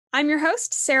I'm your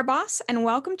host, Sarah Boss, and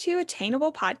welcome to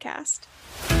Attainable Podcast.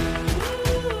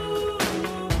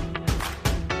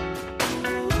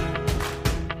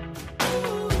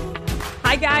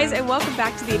 Hi, guys, and welcome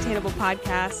back to the Attainable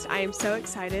Podcast. I am so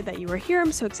excited that you are here.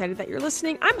 I'm so excited that you're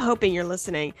listening. I'm hoping you're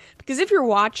listening because if you're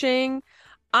watching,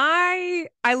 I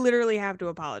literally have to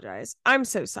apologize. I'm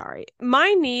so sorry.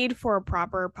 My need for a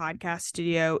proper podcast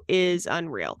studio is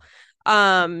unreal.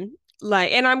 And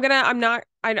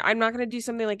I'm not gonna do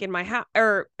something like in my house,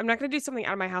 or I'm not gonna do something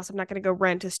out of my house. I'm not gonna go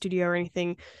rent a studio or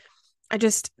anything. I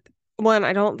just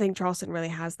I don't think Charleston really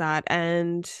has that,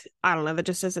 and I don't know, that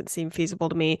just doesn't seem feasible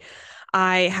to me.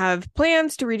 I have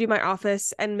plans to redo my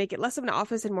office and make it less of an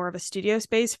office and more of a studio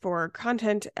space for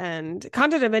content and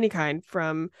content of any kind,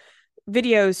 from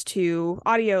videos to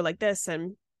audio like this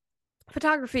and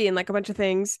photography and like a bunch of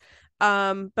things.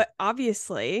 But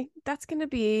obviously that's going to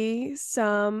be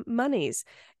some monies.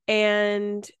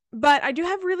 But I do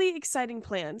have really exciting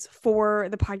plans for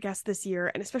the podcast this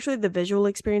year, and especially the visual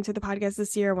experience of the podcast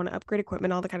this year. I want to upgrade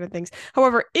equipment, all the kind of things.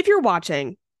 However, if you're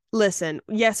watching, listen,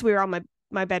 yes, we are on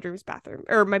my bedroom's bathroom,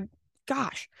 or my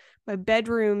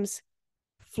bedroom's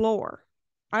floor.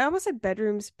 I almost said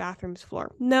bathroom's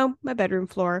floor. No, my bedroom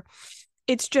floor.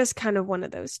 It's just kind of one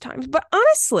of those times. But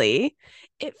honestly,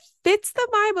 it fits the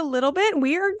vibe a little bit.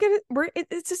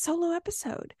 It's a solo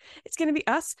episode. It's gonna be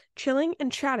us chilling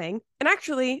and chatting. And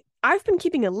actually, I've been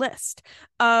keeping a list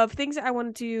of things that I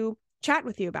wanted to chat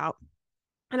with you about.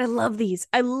 And I love these.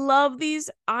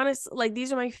 Honestly, like,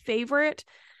 these are my favorite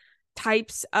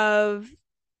types of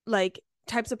like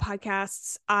types of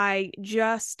podcasts. I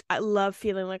love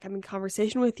feeling like I'm in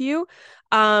conversation with you.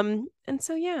 And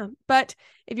so yeah. But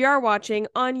if you are watching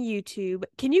on YouTube,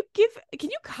 can you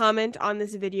comment on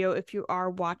this video if you are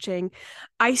watching?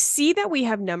 I see that we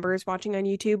have numbers watching on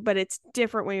YouTube, but it's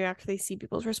different when you actually see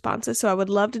people's responses. So I would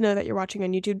love to know that you're watching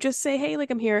on YouTube. Just say, hey,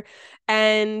 like, I'm here,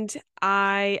 and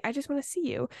I just want to see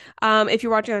you. If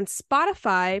you're watching on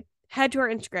Spotify, head to our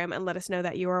Instagram and let us know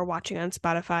that you are watching on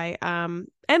Spotify. And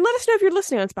let us know if you're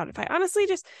listening on Spotify. Honestly,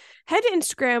 just head to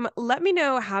Instagram. Let me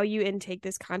know how you intake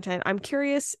this content. I'm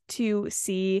curious to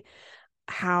see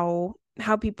how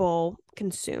people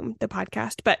consume the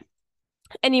podcast. But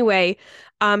anyway,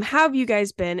 how have you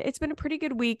guys been? It's been a pretty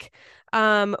good week.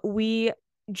 We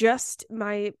just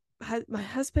my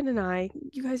husband and I,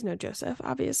 you guys know Joseph,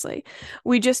 obviously.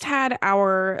 We just had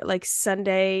our like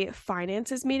Sunday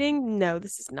finances meeting. No,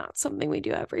 this is not something we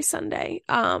do every Sunday.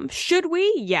 Should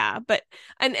we? Yeah, but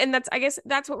and that's, I guess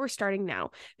that's what we're starting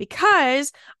now,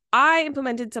 because I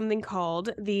implemented something called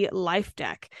the Life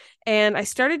Deck, and I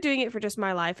started doing it for just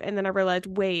my life, and then I realized,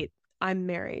 wait, I'm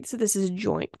married, so this is a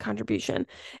joint contribution.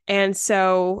 And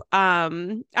so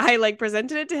I like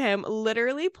presented it to him,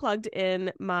 literally plugged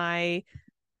in my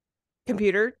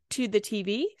computer to the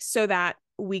TV so that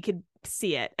we could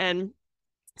see it. And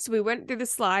so we went through the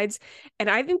slides, and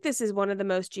I think this is one of the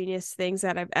most genius things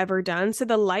that I've ever done. So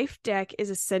the Life Deck is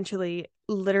essentially,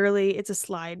 literally, it's a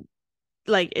slide,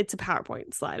 like, it's a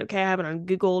PowerPoint slide. Okay. I have it on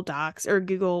Google Docs, or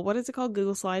Google, what is it called?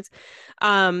 Google Slides.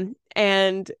 And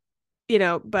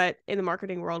but in the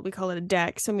marketing world, we call it a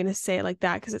deck. So I'm going to say it like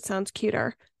that because it sounds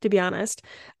cuter, to be honest.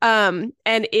 And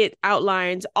it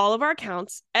outlines all of our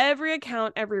accounts, every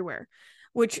account, everywhere,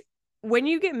 which, when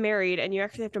you get married and you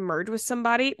actually have to merge with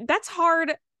somebody, that's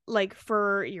hard, like,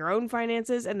 for your own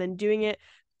finances. And then doing it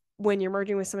when you're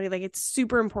merging with somebody, like, it's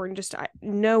super important just to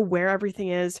know where everything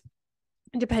is,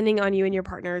 depending on you and your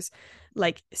partner's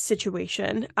like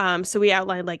situation. So we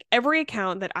outlined like every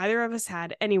account that either of us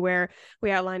had anywhere.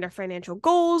 We outlined our financial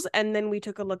goals, and then we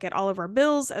took a look at all of our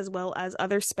bills as well as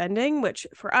other spending, which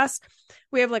for us,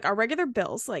 we have like our regular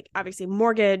bills, like obviously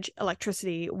mortgage,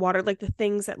 electricity, water, like the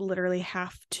things that literally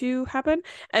have to happen.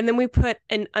 And then we put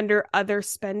in under other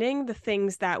spending the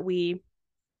things that we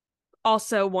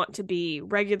also want to be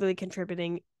regularly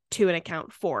contributing to an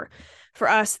account for. For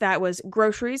us, that was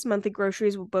groceries. Monthly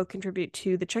groceries will both contribute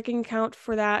to the checking account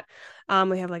for that.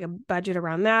 We have like a budget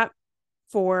around that.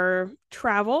 For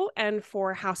travel and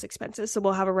for house expenses, so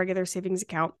we'll have a regular savings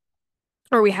account,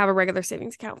 or we have a regular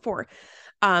savings account for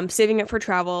saving it for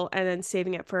travel, and then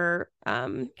saving it for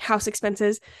house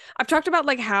expenses. I've talked about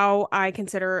like how I've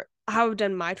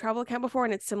done my travel account before,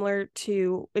 and it's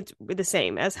the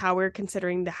same as how we're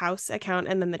considering the house account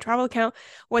and then the travel account.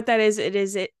 What that is,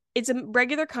 it's a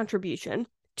regular contribution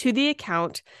to the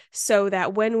account, so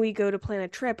that when we go to plan a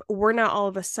trip, we're not all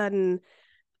of a sudden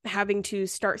having to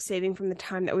start saving from the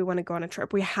time that we want to go on a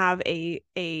trip. We have a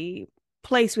we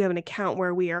have an account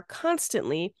where we are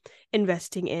constantly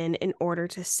investing in order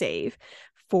to save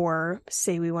for,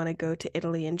 say we want to go to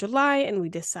Italy in July and we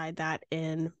decide that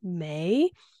in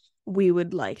May. we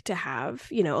would like to have,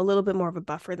 a little bit more of a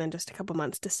buffer than just a couple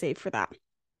months to save for that.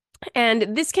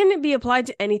 And this can be applied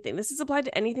to anything. This is applied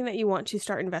to anything that you want to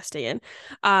start investing in,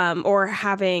 or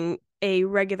having a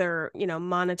regular,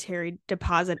 monetary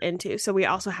deposit into. So we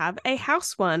also have a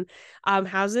house one.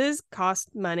 Houses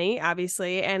cost money,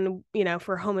 obviously, and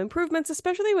for home improvements,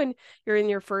 especially when you're in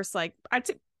your first, like, I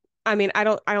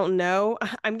don't know.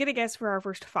 I'm gonna guess for our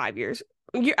first 5 years.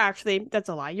 You actually, that's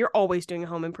a lie. You're always doing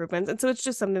home improvements. And so it's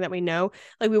just something that we know.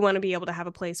 Like, we want to be able to have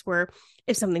a place where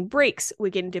if something breaks,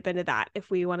 we can dip into that.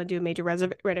 If we want to do a major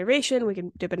renovation, we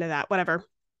can dip into that, whatever.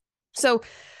 So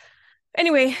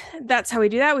anyway, that's how we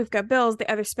do that. We've got bills, the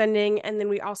other spending, and then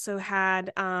we also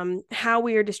had how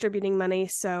we are distributing money.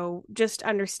 So just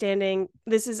understanding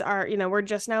this is our, we're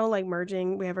just now like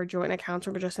merging. We have our joint accounts.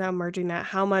 We're just now merging that.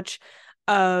 How much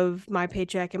of my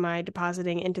paycheck am I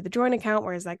depositing into the joint account?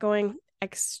 Where is that going?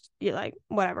 Like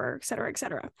whatever, et cetera, et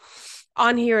cetera.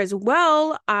 On here as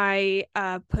well, I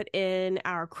put in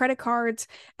our credit cards,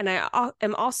 and I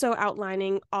am also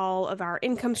outlining all of our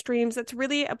income streams. That's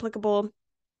really applicable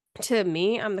to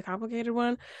me. I'm the complicated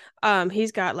one.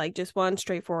 He's got like just one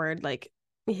straightforward, like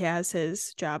he has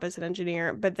his job as an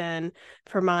engineer, but then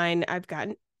for mine, I've got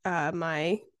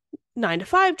my 9 to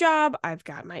 5 job. I've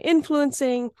got my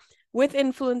influencing. With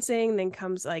influencing, then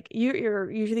comes like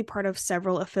you're usually part of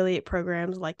several affiliate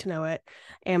programs, like to know it,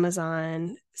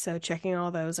 Amazon. So checking all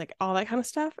those, like all that kind of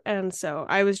stuff. And so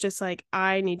I was just like,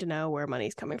 I need to know where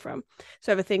money's coming from.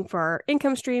 So I have a thing for our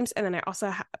income streams, and then I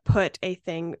also put a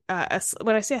thing.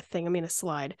 When I say a thing, I mean a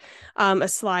slide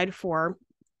for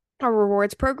our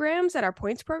rewards programs and our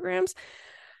points programs.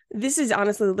 This is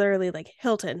honestly literally like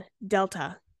Hilton,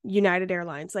 Delta, United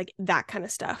Airlines, like that kind of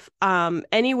stuff.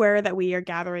 Anywhere that we are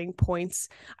gathering points,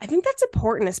 I think that's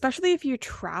important, especially if you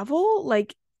travel.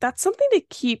 Like, that's something to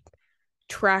keep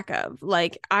track of.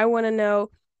 Like, I want to know,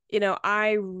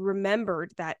 I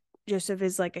remembered that Joseph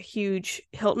is like a huge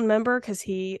Hilton member because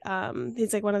he's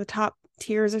like one of the top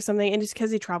tiers or something, and just because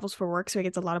he travels for work, so he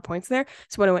gets a lot of points there.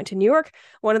 So when I went to New York,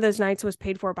 one of those nights was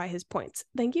paid for by his points.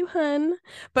 Thank you, hun.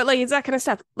 But like, it's that kind of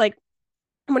stuff. Like,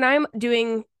 when I'm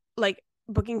doing like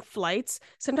booking flights,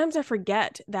 sometimes I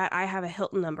forget that I have a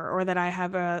Hilton number, or that I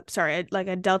have like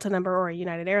a Delta number or a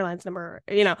United Airlines number.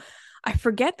 I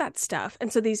forget that stuff.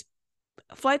 And so these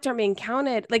flights aren't being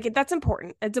counted. Like, that's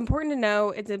important. It's important to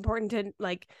know. It's important to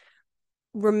like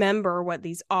remember what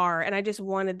these are. And I just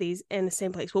wanted these in the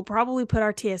same place. We'll probably put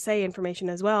our TSA information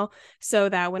as well, so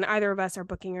that when either of us are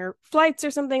booking our flights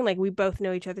or something, like we both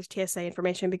know each other's TSA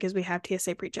information because we have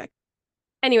TSA pre-check.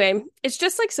 Anyway, it's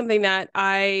just like something that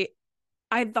I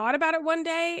thought about it one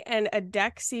day, and a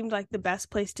deck seemed like the best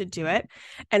place to do it.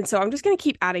 And so I'm just going to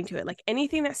keep adding to it. Like,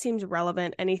 anything that seems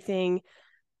relevant, anything,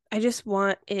 I just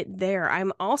want it there.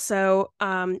 I'm also,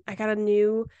 I got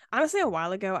honestly, a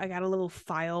while ago, I got a little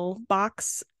file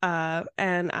box,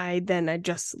 and I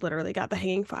just literally got the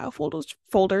hanging file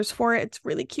folders for it. It's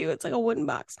really cute. It's like a wooden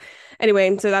box. Anyway,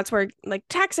 and so that's where like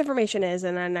tax information is.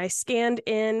 And then I scanned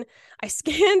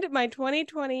my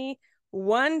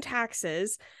 2021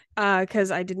 taxes,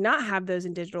 because I did not have those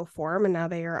in digital form, and now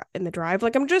they are in the drive.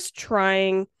 Like, I'm just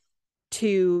trying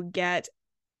to get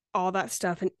all that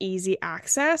stuff in easy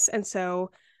access. And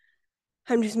so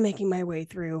I'm just making my way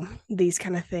through these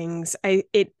kind of things.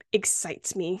 It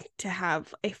excites me to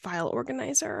have a file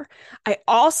organizer. I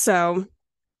also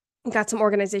got some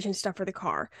organization stuff for the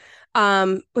car,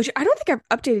 which I don't think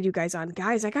I've updated you guys on.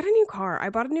 Guys, I got a new car. I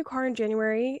bought a new car in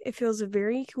January. It feels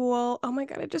very cool. Oh my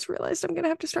God, I just realized I'm gonna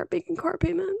have to start making car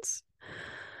payments.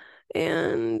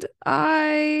 And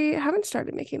I haven't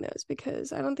started making those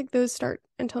because I don't think those start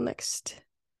until next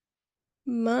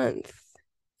month.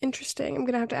 Interesting. I'm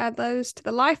gonna have to add those to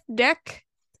the life deck.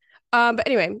 But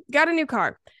anyway, got a new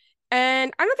car.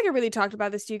 And I don't think I really talked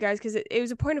about this to you guys because it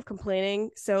was a point of complaining.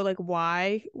 So like,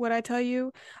 why would I tell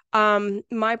you?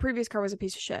 My previous car was a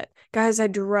piece of shit. Guys, I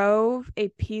drove a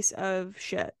piece of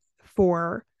shit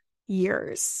for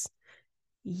years.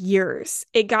 Years.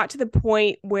 It got to the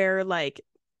point where like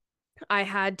I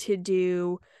had to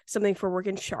do something for work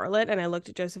in Charlotte, and I looked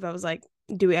at Joseph. I was like,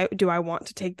 do I want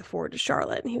to take the Ford to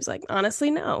Charlotte? And he was like,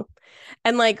 honestly, no.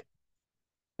 And like,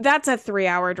 that's a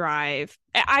 3-hour drive.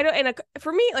 I don't, and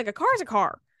for me, like, a car is a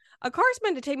car. A car is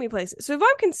meant to take me places. So if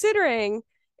I'm considering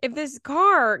if this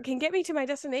car can get me to my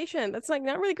destination, that's like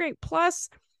not really great. Plus,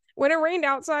 when it rained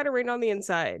outside, it rained on the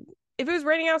inside. If it was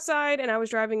raining outside and I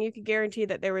was driving, you could guarantee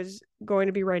that there was going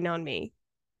to be rain on me,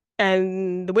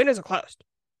 and the windows are closed.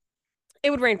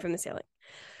 It would rain from the ceiling.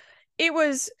 It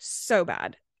was so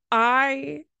bad.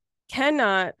 I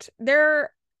cannot. Everybody's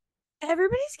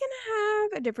gonna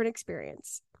have a different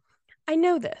experience. I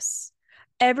know this.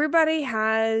 everybody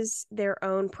has their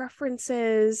own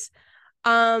preferences.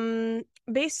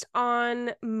 Based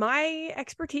on my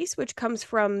expertise, which comes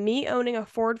from me owning a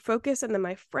Ford Focus and then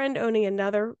my friend owning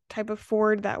another type of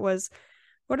Ford that was,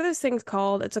 what are those things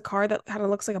called? It's a car that kind of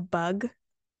looks like a bug.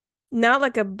 Not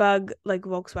like a bug, like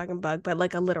Volkswagen bug, but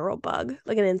like a literal bug,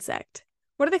 like an insect.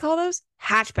 What do they call those?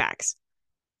 Hatchbacks.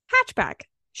 Hatchback.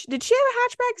 Did she have a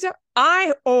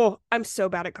hatchback? I'm so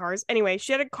bad at cars. Anyway,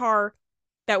 she had a car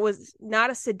that was not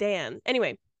a sedan.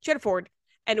 Anyway, she had a Ford,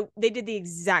 and they did the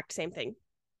exact same thing.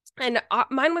 And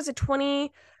mine was a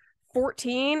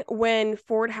 2014 when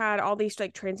Ford had all these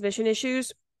like transmission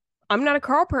issues. I'm not a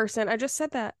car person. I just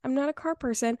said that. I'm not a car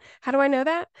person. How do I know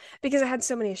that? Because I had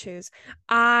so many issues.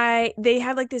 They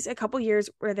had like this a couple years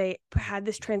where they had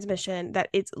this transmission that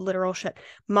it's literal shit.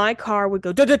 My car would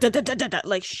go da da da da da da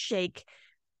like shake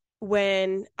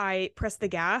when I press the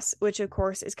gas, which of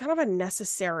course is kind of a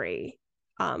necessary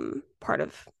part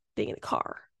of being in a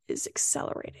car is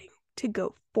accelerating to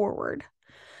go forward.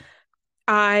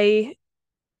 I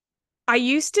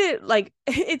used to like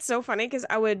it's so funny because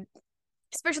I would,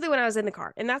 especially when I was in the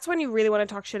car. And that's when you really want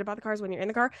to talk shit about the cars when you're in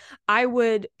the car. I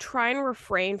would try and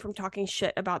refrain from talking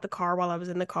shit about the car while I was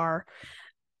in the car.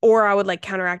 Or I would like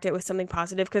counteract it with something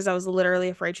positive because I was literally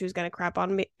afraid she was going to crap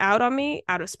on me out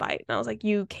of spite. And I was like,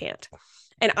 you can't.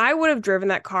 And I would have driven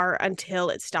that car until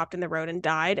it stopped in the road and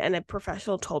died. And a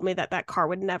professional told me that that car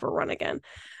would never run again.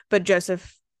 But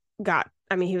Joseph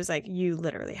he was like, you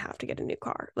literally have to get a new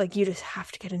car. Like, you just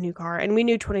have to get a new car. And we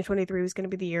knew 2023 was going to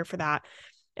be the year for that.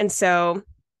 And so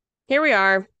here we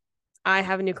are. I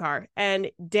have a new car. And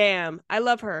damn, I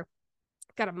love her.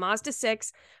 Got a Mazda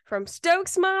 6 from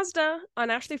Stokes Mazda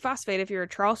on Ashley Phosphate if you're a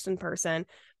Charleston person.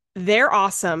 They're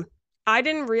awesome. I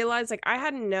didn't realize, like, I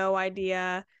had no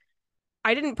idea.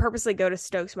 I didn't purposely go to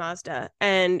Stokes Mazda.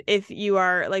 And if you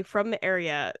are, like, from the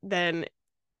area, then,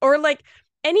 or, like,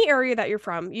 any area that you're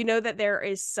from, you know that there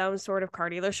is some sort of car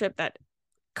dealership that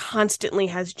constantly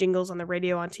has jingles on the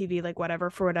radio, on TV, like, whatever,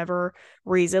 for whatever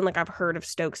reason. Like, I've heard of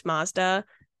Stokes Mazda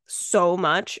so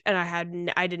much, and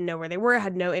I didn't know where they were. I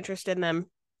had no interest in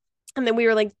them. And then we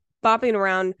were like bopping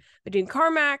around between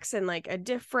CarMax and like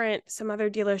some other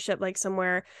dealership like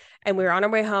somewhere, and we were on our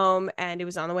way home, and it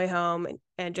was on the way home,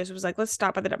 and just was like, let's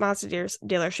stop at the Mazda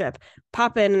dealership,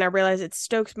 pop in, and I realized it's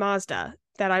Stokes Mazda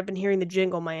that I've been hearing the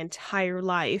jingle my entire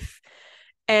life.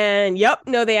 And yep,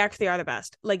 no, they actually are the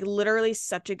best. Like, literally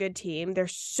such a good team. They're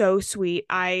so sweet.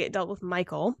 I dealt with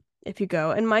Michael, if you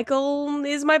go, and Michael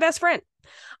is my best friend.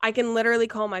 I can literally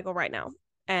call Michael right now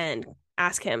and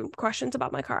ask him questions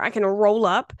about my car. I can roll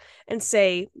up and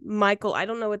say, Michael, I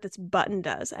don't know what this button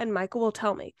does. And Michael will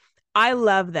tell me. I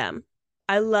love them.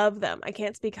 I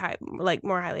can't speak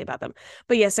more highly about them.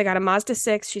 But yes, I got a Mazda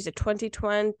 6. She's a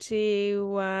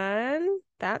 2021.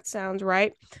 That sounds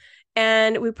right.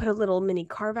 And we put a little mini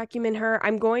car vacuum in her.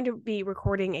 I'm going to be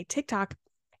recording a TikTok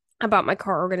about my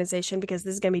car organization because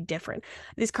this is going to be different.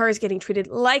 This car is getting treated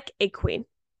like a queen.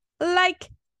 Like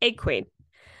a queen.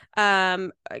 I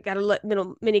got a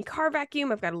little mini car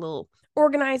vacuum. I've got a little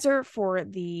organizer for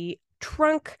the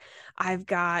trunk. I've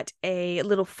got a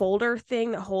little folder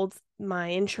thing that holds my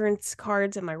insurance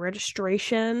cards and my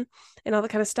registration and all that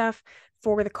kind of stuff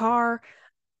for the car.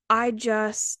 I've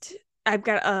got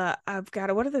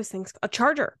what are those things? A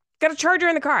charger. Got a charger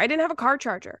in the car. I didn't have a car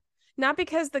charger. Not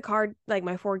because the car, like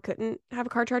my Ford couldn't have a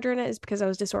car charger in it, is because I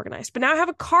was disorganized. But now I have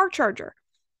a car charger.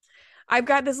 I've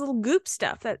got this little goop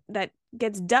stuff that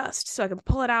gets dust, so I can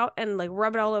pull it out and like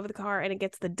rub it all over the car, and it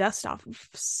gets the dust off of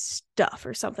stuff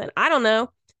or something. I don't know.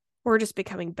 We're just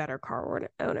becoming better car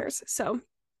owners. So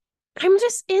I'm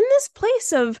just in this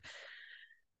place of,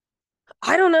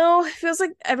 I don't know. It feels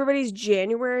like everybody's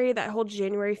January, that whole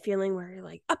January feeling where you're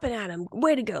like up and at 'em,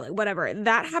 way to go, like whatever.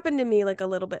 That happened to me like a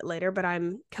little bit later, but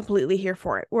I'm completely here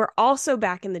for it. We're also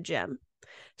back in the gym.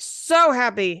 So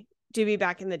happy to be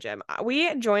back in the gym.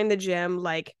 We joined the gym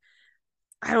like,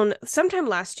 I don't know, sometime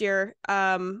last year,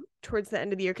 towards the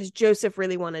end of the year, because Joseph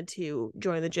really wanted to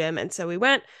join the gym. And so we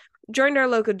joined our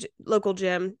local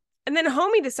gym, and then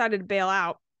homie decided to bail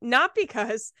out, not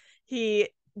because he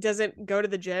doesn't go to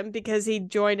the gym, because he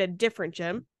joined a different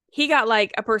gym. He got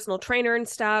like a personal trainer and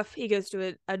stuff. He goes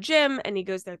to a gym, and he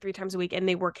goes there 3 times a week, and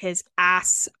they work his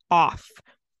ass off.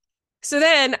 So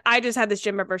then I just had this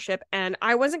gym membership, and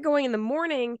I wasn't going in the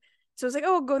morning. So I was like,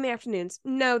 oh, I'll go in the afternoons.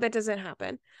 No, that doesn't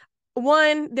happen.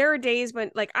 One, there are days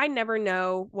when like I never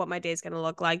know what my day is going to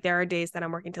look like. There are days that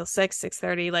I'm working till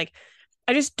 6:30. Like,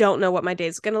 I just don't know what my day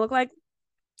is going to look like.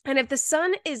 And if the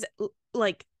sun is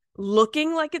like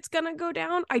looking like it's going to go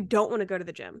down, I don't want to go to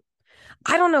the gym.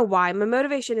 I don't know why. My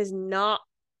motivation is not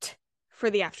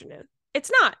for the afternoon.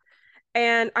 It's not.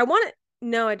 And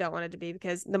no, I don't want it to be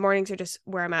because the mornings are just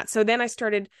where I'm at. So then I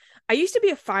used to be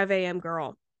a 5 a.m.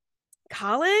 girl.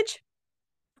 College,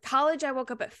 I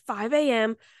woke up at 5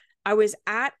 a.m. I was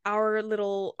at our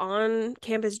little on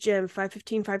campus gym,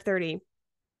 5:15, 5:30,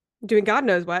 doing God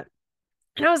knows what.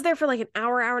 And I was there for like an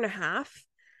hour and a half.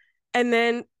 And I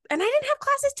didn't have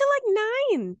classes till like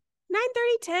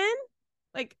 9:30, 10.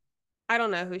 Like, I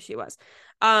don't know who she was.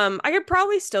 I could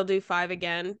probably still do 5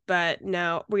 again, but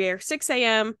no, we are 6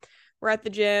 a.m. We're at the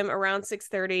gym around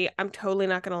 6:30. I'm totally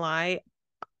not gonna lie.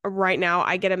 Right now,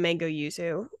 I get a mango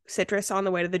yuzu citrus on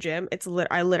the way to the gym.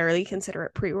 I literally consider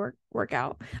it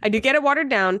pre-workout. I do get it watered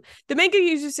down. The mango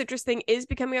yuzu citrus thing is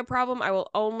becoming a problem. I will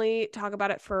only talk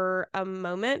about it for a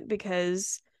moment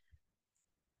because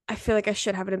I feel like I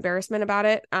should have an embarrassment about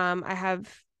it. I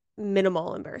have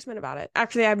minimal embarrassment about it.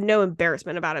 Actually, I have no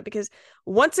embarrassment about it because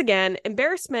once again, em-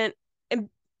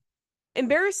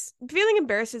 feeling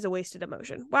embarrassed is a wasted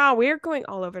emotion. Wow, we're going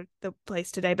all over the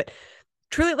place today, but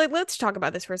truly, like, let's talk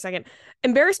about this for a second.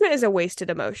 Embarrassment is a wasted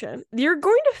emotion. You're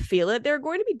going to feel it. There are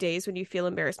going to be days when you feel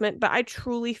embarrassment, but I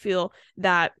truly feel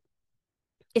that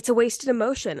it's a wasted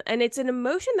emotion. And it's an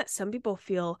emotion that some people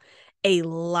feel a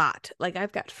lot. Like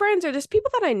I've got friends or there's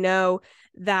people that I know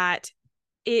that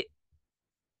it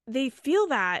they feel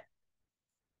that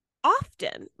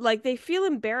often. Like they feel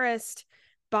embarrassed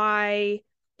by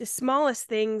the smallest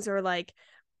things or like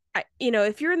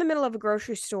if you're in the middle of a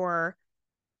grocery store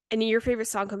and your favorite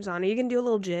song comes on, are you gonna do a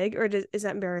little jig or is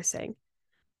that embarrassing?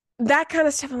 That kind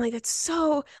of stuff. I'm like, that's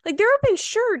so like there have been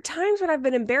sure times when I've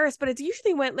been embarrassed, but it's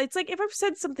usually when it's like if I've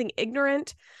said something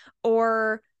ignorant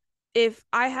or if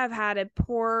I have had a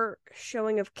poor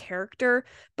showing of character.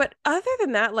 But other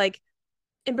than that, like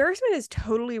embarrassment is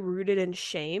totally rooted in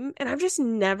shame. And I've just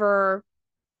never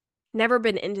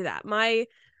been into that. My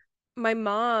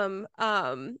mom,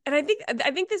 and I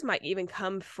think this might even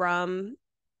come from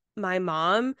my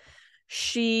mom.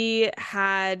 She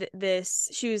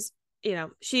was,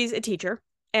 she's a teacher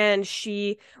and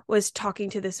she was talking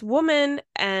to this woman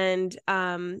and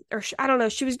I don't know,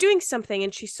 she was doing something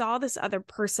and she saw this other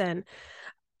person,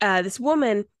 this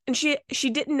woman, and she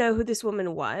didn't know who this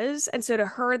woman was, and so to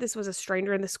her this was a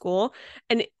stranger in the school,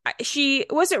 and she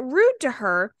wasn't rude to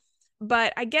her,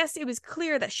 but I guess it was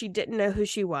clear that she didn't know who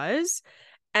she was.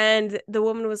 And the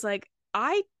woman was like,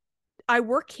 I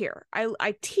work here.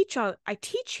 I teach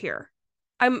here.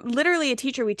 I'm literally a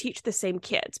teacher. We teach the same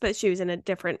kids, but she was in a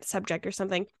different subject or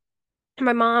something. And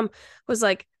my mom was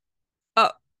like, "Oh,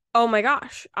 oh my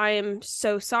gosh, I am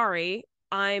so sorry.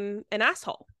 I'm an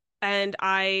asshole, and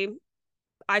I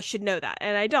should know that,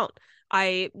 and I don't.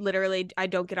 I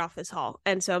don't get off this hall,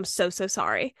 and so I'm so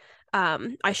sorry.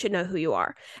 I should know who you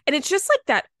are." And it's just like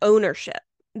that ownership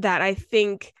that I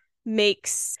think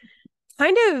makes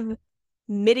kind of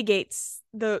mitigates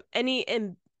the any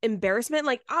embarrassment.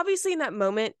 Like obviously in that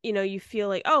moment, you feel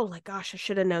like, oh my gosh, I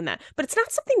should have known that, but it's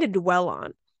not something to dwell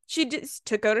on. She just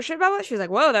took ownership of it. She was like,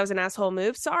 whoa, that was an asshole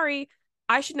move, sorry,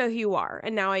 I should know who you are,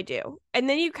 and now I do. And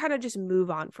then you kind of just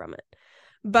move on from it.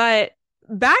 But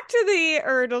back to the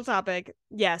original topic.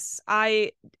 Yes,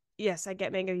 I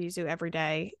get mango yuzu every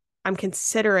day. I'm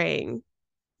considering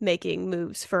making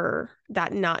moves for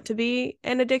that not to be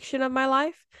an addiction of my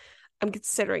life. I'm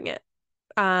considering it.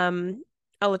 um,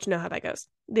 I'll let you know how that goes.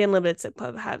 The Unlimited Sip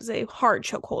Club has a hard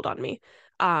chokehold on me.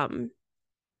 Um,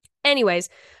 anyways,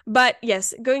 but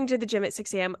yes, going to the gym at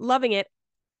 6 a.m., loving it.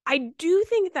 I do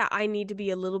think that I need to be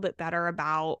a little bit better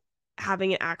about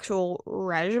having an actual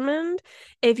regimen.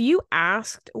 If you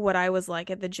asked what I was like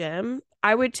at the gym,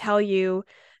 I would tell you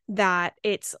that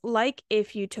it's like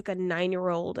if you took a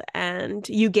 9-year-old and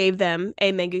you gave them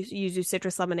a mango yuzu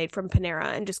citrus lemonade from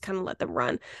Panera and just kind of let them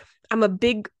run. I'm a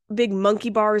big monkey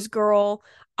bars girl.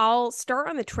 I'll start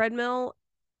on the treadmill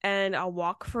and I'll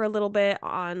walk for a little bit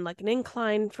on like an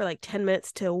incline for like 10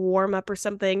 minutes to warm up or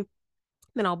something.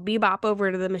 Then I'll bebop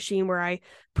over to the machine where I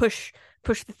push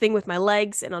the thing with my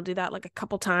legs, and I'll do that like a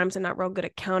couple times. I'm not real good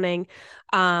at counting.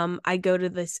 I go to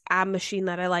this ab machine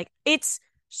that I like. It's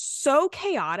so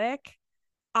chaotic.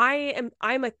 I'm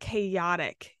a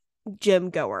chaotic gym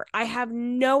goer. I have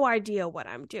no idea what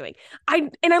I'm doing.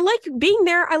 I like being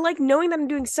there. I like knowing that I'm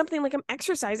doing something, like I'm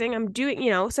exercising. I'm doing,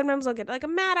 sometimes I'll get like a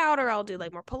mat out or I'll do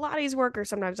like more Pilates work, or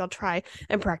sometimes I'll try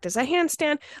and practice a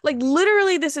handstand. Like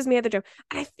literally this is me at the gym.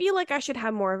 And I feel like I should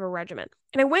have more of a regimen.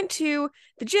 And I went to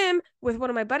the gym with one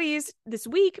of my buddies this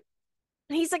week,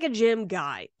 and he's like a gym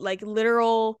guy, like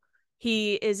literal,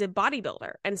 he is a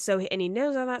bodybuilder. And he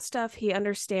knows all that stuff. He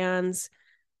understands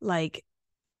like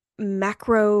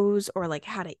macros or like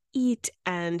how to eat.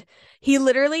 And he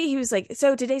was like,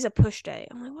 so today's a push day.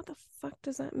 I'm like, what the fuck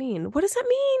does that mean? What does that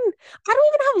mean? I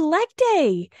don't even have leg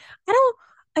day. I don't.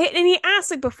 And he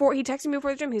asked like before, he texted me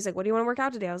before the gym. He's like, what do you want to work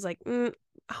out today? I was like,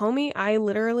 homie, I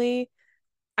literally,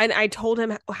 and I told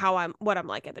him what I'm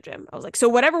like at the gym. I was like, so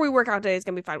whatever we work out today is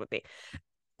gonna be fine with me.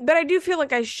 But I do feel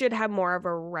like I should have more of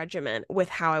a regimen with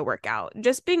how I work out,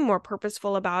 just being more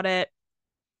purposeful about it,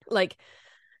 like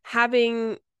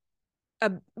having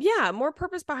more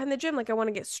purpose behind the gym. Like I want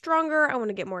to get stronger, I want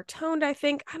to get more toned. I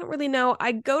think, I don't really know,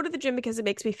 I go to the gym because it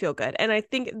makes me feel good, and I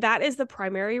think that is the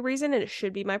primary reason, and it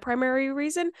should be my primary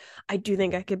reason. I do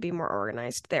think I could be more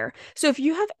organized there. So if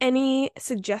you have any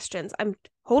suggestions, I'm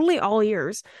totally all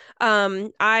ears.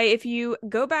 I if you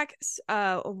go back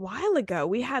a while ago,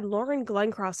 we had Lauren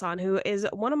Glencross on, who is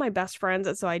one of my best friends,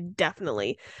 and so I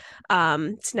definitely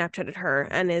Snapchatted her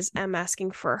and am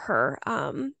asking for her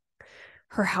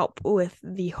help with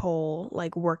the whole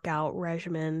like workout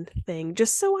regimen thing,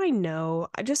 just so I know.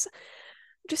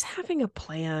 Just having a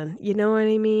plan, you know what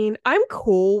I mean? I'm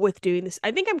cool with doing this.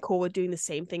 I think I'm cool with doing the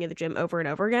same thing at the gym over and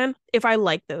over again. If I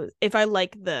like the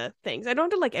things. I don't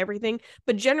have to like everything,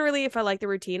 but generally if I like the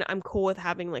routine, I'm cool with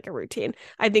having like a routine.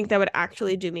 I think that would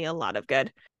actually do me a lot of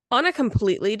good. On a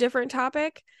completely different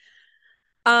topic,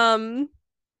 um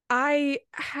I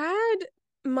had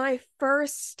I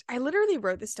literally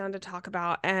wrote this down to talk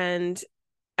about, and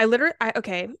I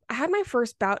had my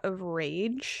first bout of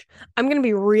rage. I'm going to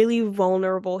be really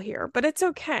vulnerable here, but it's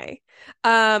okay.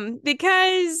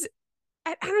 Because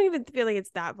I don't even feel like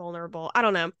it's that vulnerable. I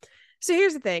don't know. So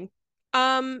here's the thing.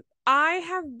 I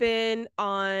have been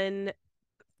on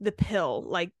the pill,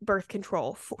 like birth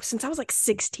control, since I was like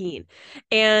 16.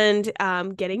 And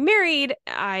getting married,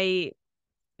 I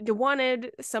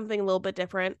wanted something a little bit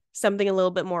different, something a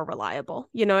little bit more reliable.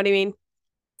 You know what I mean?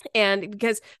 And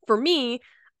because for me,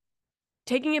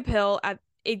 taking a pill at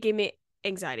it gave me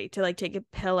anxiety to like take a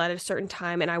pill at a certain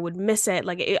time, and I would miss it.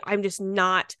 I'm just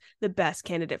not the best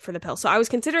candidate for the pill. So I was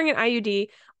considering an IUD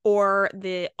or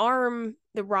the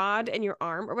rod in your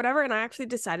arm or whatever. And I actually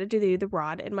decided to do the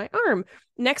rod in my arm,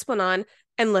 Nexplanon.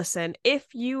 And listen, if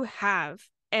you have,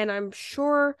 and I'm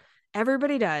sure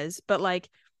everybody does, but like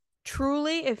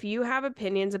truly, if you have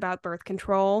opinions about birth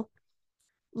control,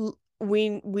 we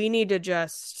need to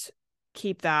just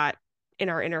keep that in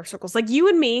our inner circles. Like you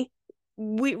and me,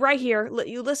 we right here,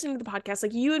 you listen to the podcast,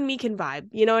 like you and me can vibe.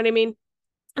 You know what I mean?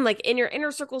 And like in your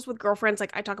inner circles with girlfriends,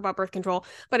 like I talk about birth control,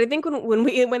 but I think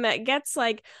when that gets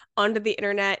like onto the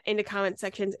internet, into comment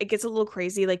sections, it gets a little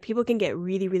crazy. Like people can get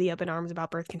really really up in arms about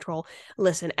birth control.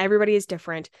 Listen, everybody is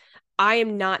different. I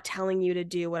am not telling you to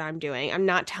do what I'm doing. I'm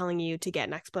not telling you to get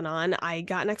Nexplanon. I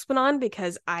got Nexplanon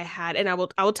because I had, and I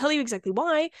will tell you exactly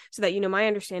why, so that you know my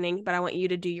understanding. But I want you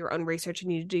to do your own research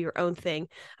and you to do your own thing.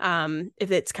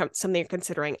 If it's something you're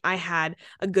considering, I had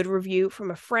a good review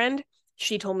from a friend.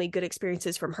 She told me good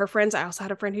experiences from her friends. I also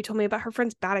had a friend who told me about her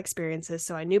friends' bad experiences.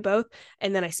 So I knew both.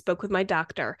 And then I spoke with my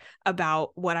doctor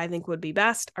about what I think would be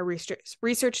best. I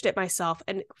researched it myself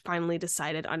and finally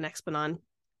decided on Nexplanon.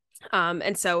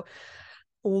 And so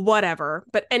whatever.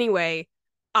 But anyway,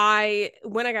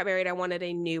 when I got married, I wanted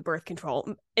a new birth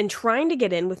control, and trying to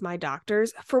get in with my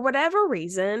doctors for whatever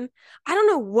reason. I don't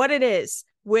know what it is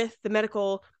with the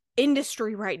medical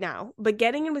industry right now, but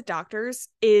getting in with doctors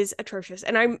is atrocious.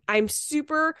 And I'm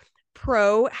super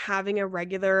pro having a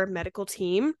regular medical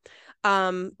team.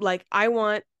 Like I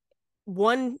want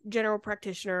one general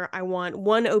practitioner, I want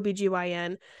one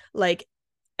OBGYN, like,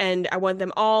 and I want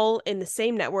them all in the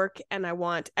same network, and I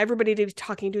want everybody to be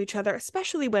talking to each other,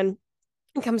 especially when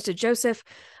it comes to Joseph.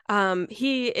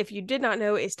 He, if you did not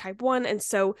know, is type 1, and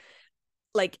so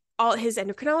like all his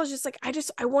endocrinologists, like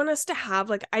I want us to have,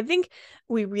 like, I think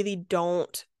we really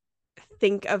don't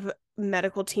think of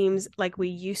medical teams like we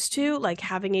used to, like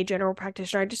having a general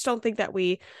practitioner. I just don't think that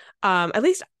we at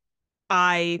least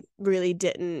I really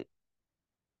didn't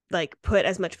like put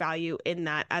as much value in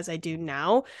that as I do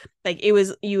now. Like it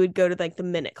was, you would go to like the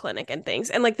Minute Clinic and things,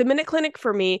 and like the Minute Clinic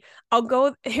for me, I'll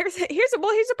go, here's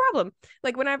a problem.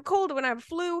 Like when I have cold, when I have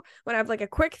flu, when I have like a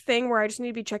quick thing where I just need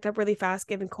to be checked up really fast,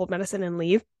 given cold medicine and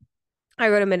leave, I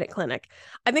go to Minute Clinic.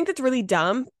 I think that's really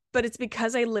dumb, but it's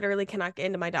because I literally cannot get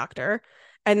into my doctor,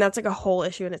 and that's like a whole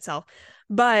issue in itself.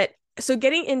 But so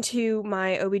getting into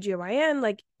my OBGYN,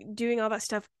 like doing all that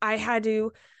stuff, I had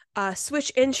to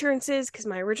switch insurances because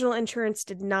my original insurance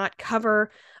did not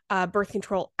cover birth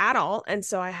control at all. And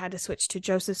so I had to switch to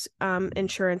Joseph's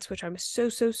insurance, which I'm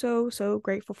so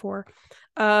grateful for.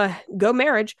 Go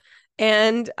marriage.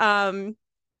 And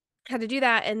had to do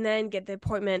that and then get the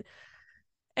appointment.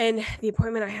 And the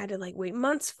appointment I had to like wait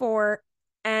months for.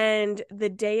 And the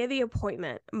day of the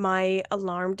appointment, my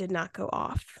alarm did not go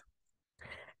off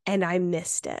and I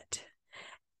missed it.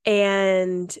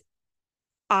 And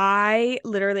I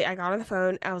got on the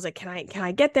phone. I was like, can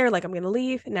I get there? Like, I'm gonna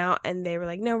leave now. And they were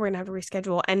like, no, we're gonna have to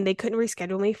reschedule. And they couldn't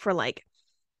reschedule me for like,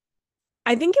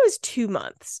 I think it was 2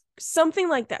 months, something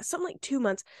like that, something like 2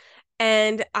 months.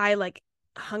 And I like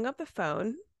hung up the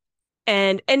phone.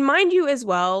 And mind you as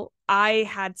well, I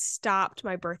had stopped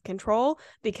my birth control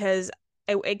because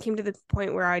it came to the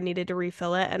point where I needed to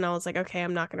refill it. And I was like, okay,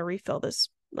 I'm not gonna refill this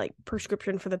like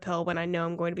prescription for the pill when I know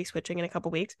I'm going to be switching in a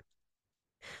couple weeks.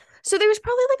 So there was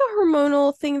probably like a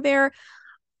hormonal thing there.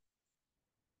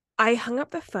 I hung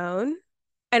up the phone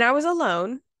and I was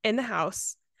alone in the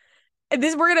house. And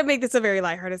we're gonna make this a very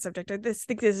lighthearted subject. I just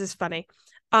think this is funny.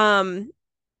 Um,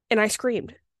 and I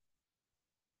screamed.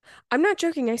 I'm not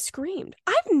joking, I screamed.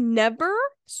 I've never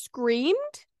screamed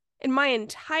in my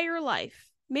entire life.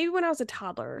 Maybe when I was a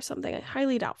toddler or something,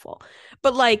 highly doubtful.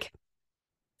 But like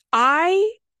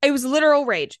it was literal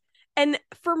rage. And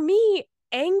for me,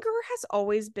 anger has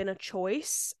always been a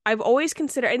choice. I've always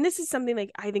considered, and this is something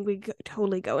like I think we could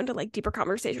totally go into like deeper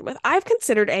conversation with. I've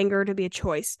considered anger to be a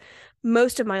choice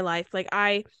most of my life.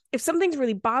 If something's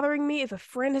really bothering me, if a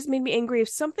friend has made me angry, if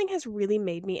something has really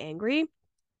made me angry,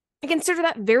 I consider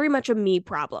that very much a me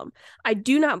problem. I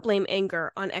do not blame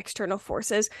anger on external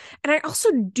forces, and I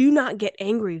also do not get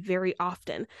angry very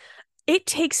often. It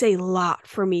takes a lot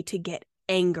for me to get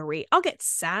angry. I'll get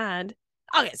sad.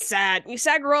 You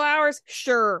sad girl hours?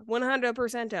 Sure,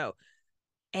 100%.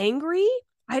 Angry?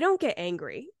 I don't get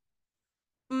angry.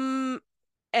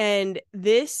 And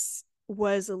this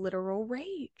was a literal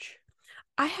rage.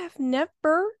 I have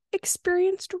never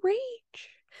experienced rage.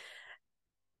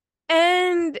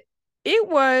 And it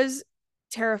was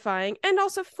terrifying and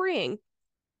also freeing.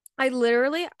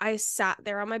 I sat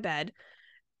there on my bed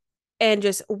and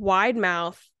just wide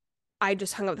mouth, I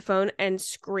just hung up the phone and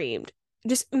screamed.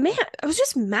 Just man, I was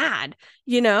just mad,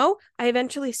 you know? I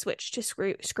eventually switched to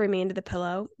screaming into the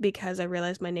pillow because I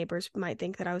realized my neighbors might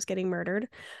think that I was getting murdered.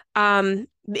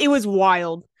 It was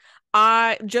wild.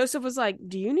 Joseph was like,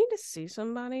 "Do you need to see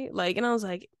somebody?" Like, and I was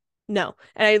like, "No."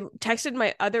 And I texted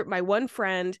my one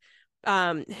friend,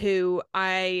 who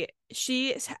I've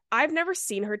never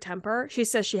seen her temper. She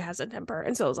says she has a temper.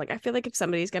 And so I was like, I feel like if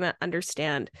somebody's gonna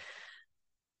understand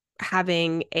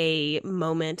having a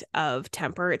moment of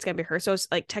temper, it's gonna be her. So it's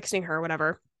like texting her or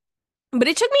whatever. But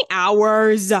it took me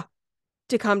hours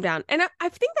to calm down. And I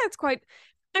think that's quite,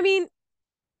 I mean,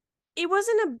 it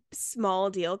wasn't a small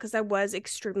deal because I was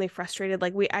extremely frustrated.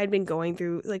 Like I'd been going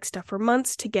through like stuff for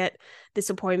months to get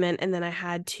this appointment, and then I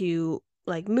had to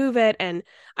like move it. And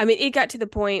I mean, it got to the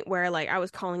point where like I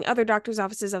was calling other doctors'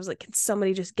 offices. I was like, can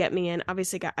somebody just get me in?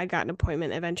 Obviously I got an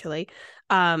appointment eventually.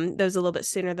 That was a little bit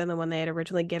sooner than the one they had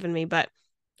originally given me, but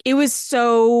it was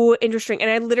so interesting.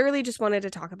 And I literally just wanted to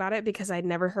talk about it because I'd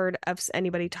never heard of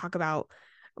anybody talk about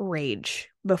rage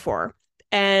before.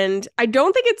 And I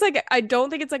don't think it's like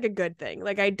a good thing.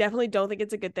 Like I definitely don't think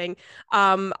it's a good thing.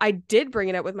 I did bring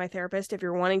it up with my therapist. If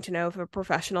you're wanting to know if a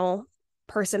professional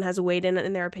person has weighed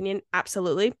in their opinion,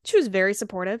 absolutely. She was very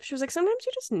supportive. She was like, sometimes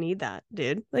you just need that,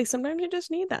 dude. Like sometimes you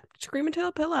just need that. Scream into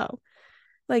a pillow.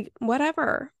 Like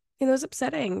whatever. It was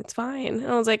upsetting. It's fine. And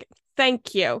I was like,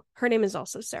 thank you. Her name is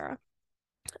also Sarah.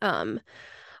 Um,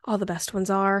 all the best ones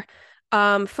are.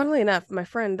 Funnily enough, my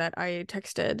friend that I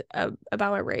texted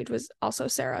about my rage was also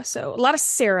Sarah. So a lot of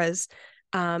Sarahs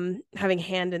having a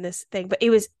hand in this thing. But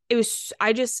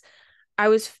I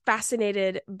was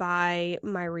fascinated by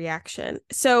my reaction.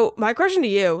 So my question to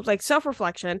you, like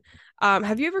self-reflection,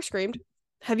 have you ever screamed?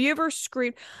 Have you ever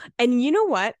screamed? And you know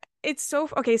what? It's so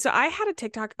okay. So I had a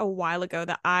TikTok a while ago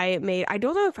that I made. I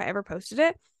don't know if I ever posted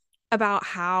it about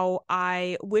how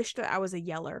I wish that I was a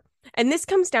yeller. And this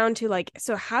comes down to like,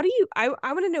 so how do you, I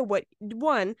want to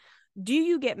know do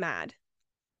you get mad?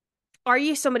 Are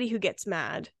you somebody who gets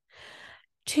mad?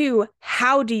 Two,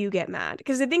 how do you get mad?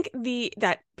 Because I think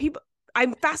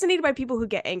I'm fascinated by people who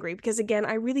get angry because again,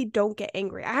 I really don't get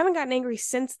angry. I haven't gotten angry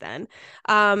since then.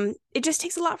 It just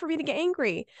takes a lot for me to get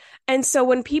angry. And so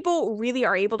when people really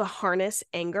are able to harness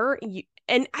anger,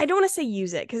 and I don't want to say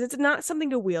use it because it's not something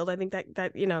to wield. I think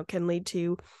that can lead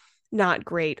to not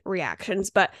great reactions.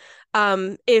 But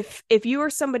if you are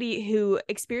somebody who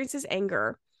experiences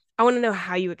anger, I want to know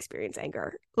how you experience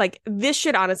anger. Like this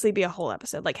should honestly be a whole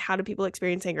episode. Like how do people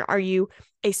experience anger? Are you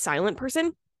a silent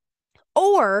person?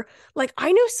 Or like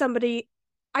I know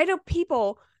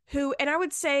people who, and I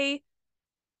would say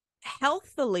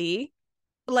healthily,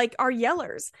 like are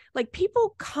yellers. Like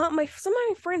some of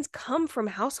my friends come from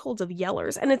households of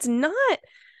yellers, and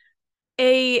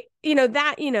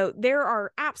there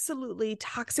are absolutely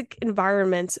toxic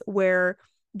environments where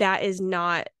that is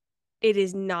not, it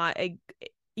is not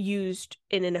used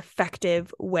in an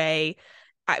effective way.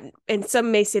 And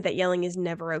some may say that yelling is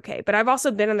never okay, but I've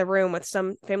also been in the room with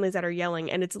some families that are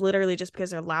yelling and it's literally just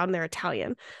because they're loud and they're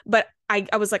Italian. But I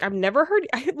was like, I've never heard,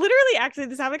 I literally, actually,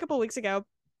 this happened a couple of weeks ago.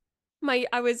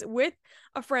 I was with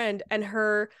a friend and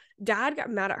her dad got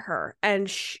mad at her, and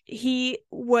he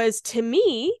was, to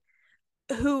me,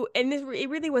 and it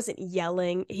really wasn't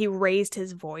yelling. He raised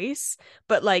his voice,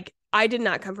 but like, I did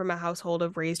not come from a household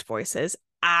of raised voices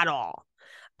at all.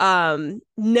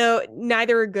 No,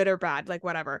 neither good or bad, like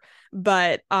whatever.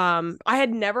 But I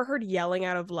had never heard yelling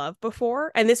out of love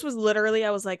before, and this was literally, I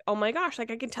was like, oh my gosh,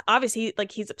 like I can tell, obviously,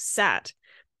 like he's upset,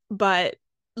 but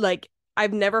like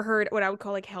I've never heard what I would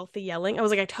call like healthy yelling. I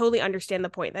was like, I totally understand the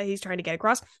point that he's trying to get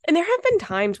across. And there have been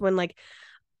times when like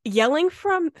yelling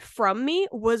from me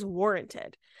was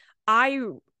warranted. I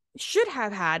should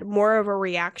have had more of a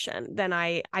reaction than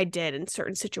I did in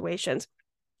certain situations.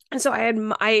 And so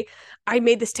I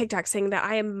made this TikTok saying that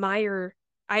I admire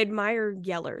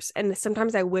yellers, and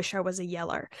sometimes I wish I was a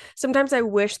yeller. Sometimes I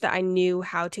wish that I knew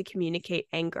how to communicate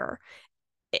anger.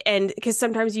 And because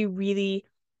sometimes you really,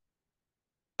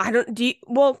 I don't do you,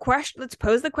 well, let's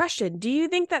pose the question. Do you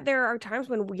think that there are times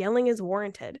when yelling is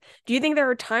warranted? Do you think there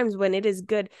are times when it is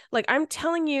good? Like, I'm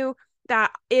telling you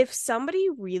that if somebody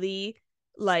really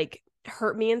like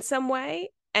hurt me in some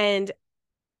way and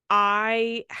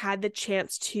I had the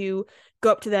chance to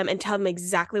go up to them and tell them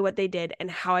exactly what they did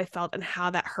and how I felt and how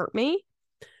that hurt me,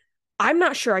 I'm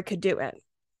not sure I could do it.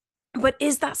 But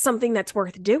is that something that's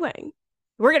worth doing?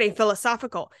 We're getting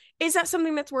philosophical. Is that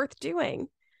something that's worth doing?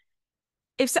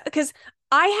 If so, because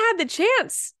I had the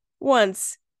chance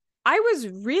once. I was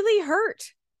really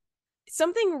hurt.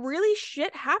 Something really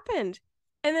shit happened.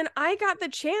 And then I got the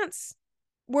chance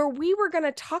where we were going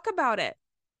to talk about it.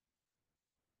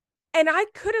 And I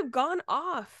could have gone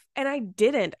off and I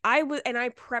didn't. I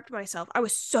prepped myself. I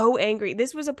was so angry.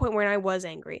 This was a point where I was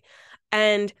angry.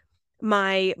 And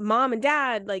my mom and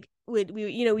dad, like,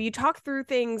 you talk through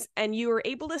things and you were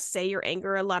able to say your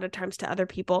anger a lot of times to other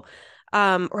people.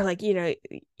 Or like,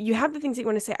 you have the things that you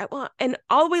want to say. And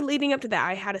all the way leading up to that,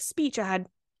 I had a speech. I had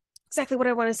exactly what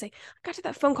I want to say. I got to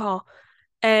that phone call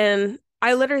and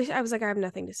I was like, I have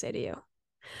nothing to say to you,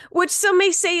 which some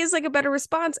may say is like a better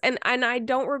response. And I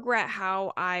don't regret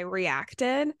how I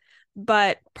reacted,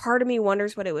 but part of me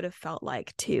wonders what it would have felt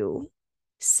like to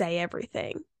say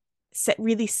everything,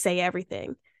 really say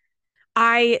everything.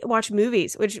 I watch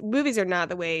movies, which movies are not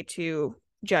the way to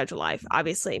judge life,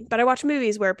 obviously, but I watch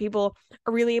movies where people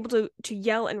are really able to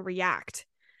yell and react.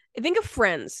 Think of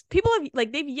Friends. People have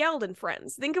like, they've yelled in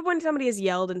Friends. Think of when somebody has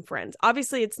yelled in Friends.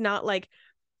 Obviously, it's not like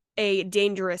a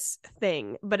dangerous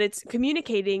thing, but it's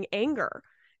communicating anger.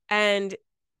 And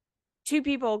two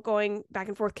people going back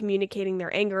and forth communicating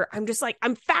their anger. I'm just like,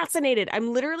 I'm fascinated.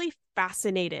 I'm literally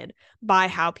fascinated by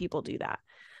how people do that.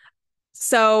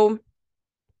 So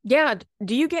yeah,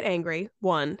 do you get angry?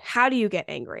 One, how do you get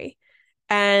angry?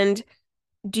 And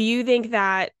do you think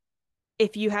that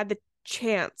if you had the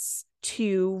chance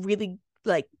to really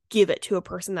like give it to a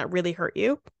person that really hurt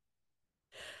you,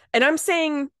 and I'm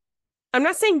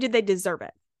not saying did they deserve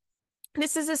it?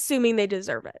 This is assuming they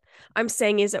deserve it. I'm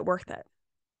saying, is it worth it?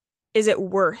 Is it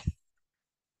worth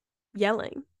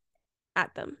yelling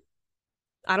at them?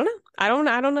 I don't know. I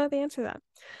don't know the answer to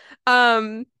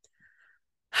that.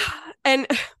 And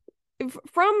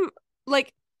from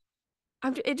like,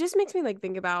 it just makes me like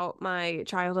think about my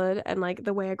childhood and like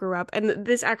the way I grew up. And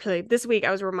this week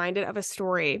I was reminded of a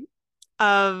story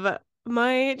of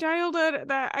my childhood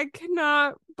that I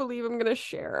cannot believe I'm gonna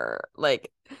share.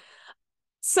 Like,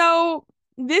 so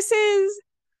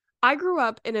I grew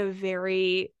up in a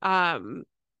very I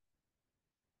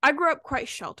grew up quite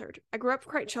sheltered.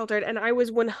 And I was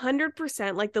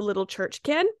 100% like the little church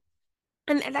kid.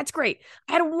 And that's great.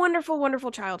 I had a wonderful, wonderful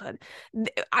childhood.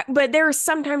 But there are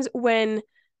sometimes when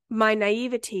my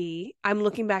naivety, I'm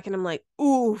looking back and I'm like,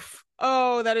 oof,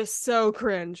 oh, that is so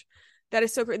cringe. That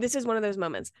is so cringe. This is one of those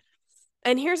moments.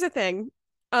 And here's the thing.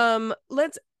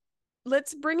 Let's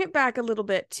bring it back a little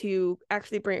bit to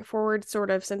actually bring it forward,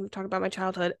 sort of, since we're talking about my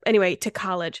childhood. Anyway, to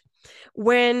college.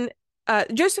 When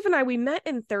Joseph and I, we met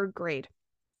in third grade.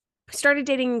 Started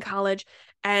dating in college,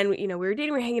 and we were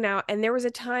dating, we were hanging out, and there was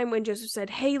a time when Joseph said,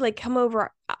 hey, like, come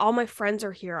over, all my friends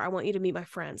are here, I want you to meet my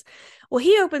friends. Well,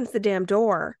 he opens the damn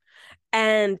door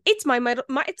and it's my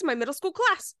middle school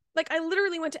class. Like, I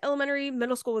literally went to elementary,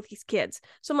 middle school with these kids.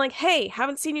 So I'm like, hey,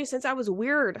 haven't seen you since I was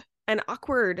weird and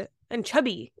awkward and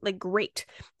chubby. Like, great.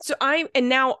 And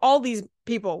now all these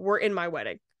people were in my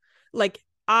wedding. Like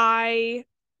my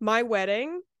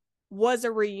wedding was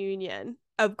a reunion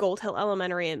of Gold Hill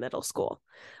Elementary and middle school,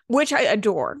 which I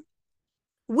adore.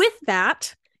 With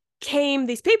that came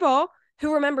these people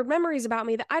who remembered memories about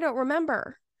me that I don't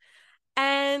remember.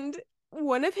 And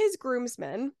one of his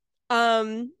groomsmen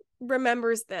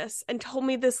remembers this and told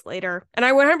me this later. And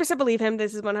I 100% believe him.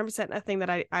 This is 100% a thing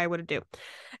that I would do.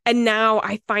 And now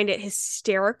I find it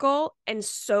hysterical and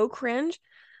so cringe.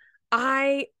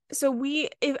 Did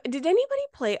anybody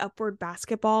play Upward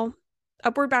Basketball?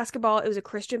 Upward Basketball, it was a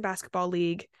Christian basketball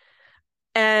league.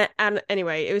 And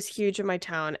anyway, it was huge in my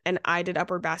town, and I did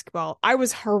Upward Basketball. I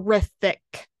was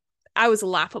horrific. I was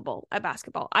laughable at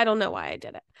basketball. I don't know why I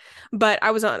did it, but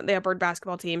I was on the Upward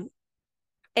Basketball team.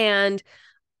 And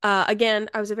again,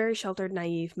 I was a very sheltered,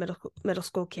 naive middle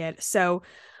school kid. So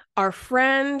our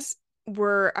friend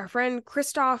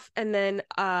Christoph, and then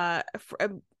a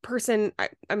person,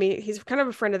 I mean, he's kind of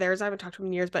a friend of theirs. I haven't talked to him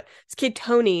in years, but this kid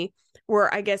Tony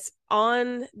were, I guess,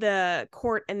 on the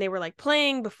court, and they were like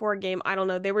playing before a game. I don't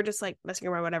know. They were just like messing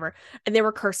around, whatever. And they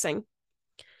were cursing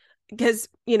because,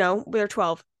 they're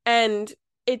 12, and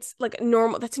it's like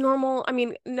normal. That's normal. I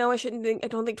mean, no, I don't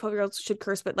think 12-year-olds should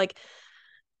curse, but like,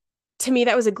 to me,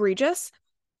 that was egregious.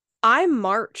 I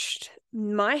marched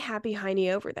my happy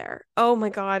hiney over there. Oh my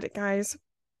God, guys.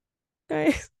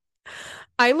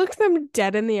 I looked them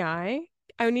dead in the eye.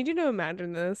 I need you to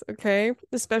imagine this, okay?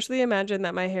 Especially imagine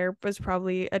that my hair was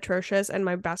probably atrocious and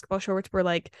my basketball shorts were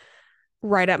like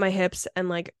right at my hips and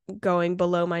like going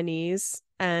below my knees.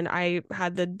 And I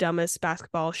had the dumbest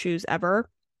basketball shoes ever.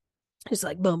 Just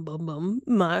like boom, boom, boom,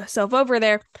 myself over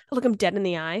there. I look them dead in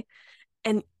the eye.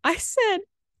 And I said,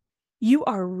 "You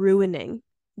are ruining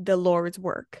the Lord's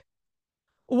work."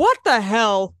 What the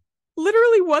hell?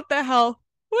 Literally, what the hell?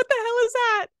 What the hell is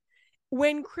that?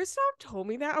 When Christoph told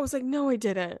me that, I was like, no, I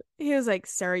didn't. He was like,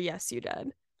 Sarah, yes, you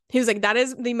did. He was like, that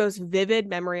is the most vivid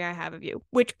memory I have of you,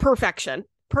 which perfection.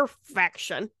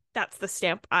 That's the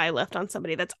stamp I left on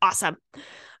somebody. That's awesome.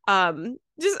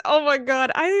 Just, oh my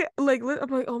God. I'm like,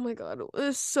 oh my God.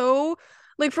 It's so,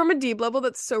 like, from a deep level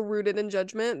that's so rooted in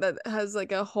judgment that has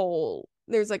like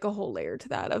there's like a whole layer to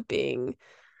that of being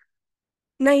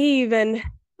naive and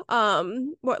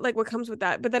what comes with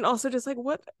that, but then also just like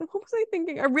what was I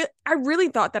thinking? I really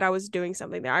thought that I was doing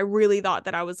something there. I really thought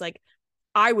that I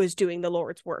was doing the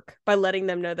Lord's work by letting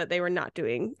them know that they were not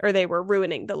doing, or they were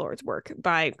ruining the Lord's work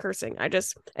by cursing.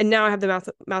 And now I have the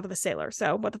mouth of a sailor,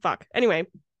 so what the fuck. Anyway,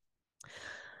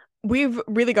 we've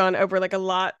really gone over like a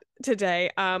lot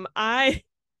today.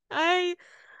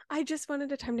 I just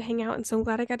wanted a time to hang out, and so I'm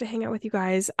glad I got to hang out with you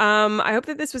guys. I hope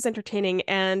that this was entertaining,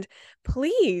 and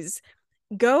please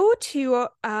go to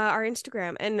our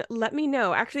Instagram and let me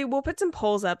know. Actually, we'll put some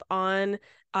polls up on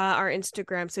our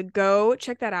Instagram, so go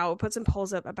check that out. We'll put some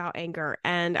polls up about anger,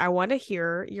 and I want to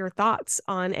hear your thoughts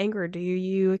on anger. Do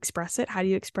you express it? How do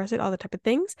you express it? All the type of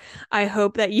things. I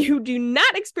hope that you do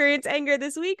not experience anger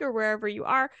this week or wherever you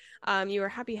are. You are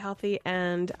happy, healthy,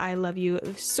 and I love you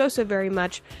so, so very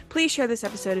much. Please share this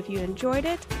episode if you enjoyed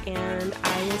it, and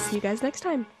I will see you guys next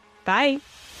time. Bye.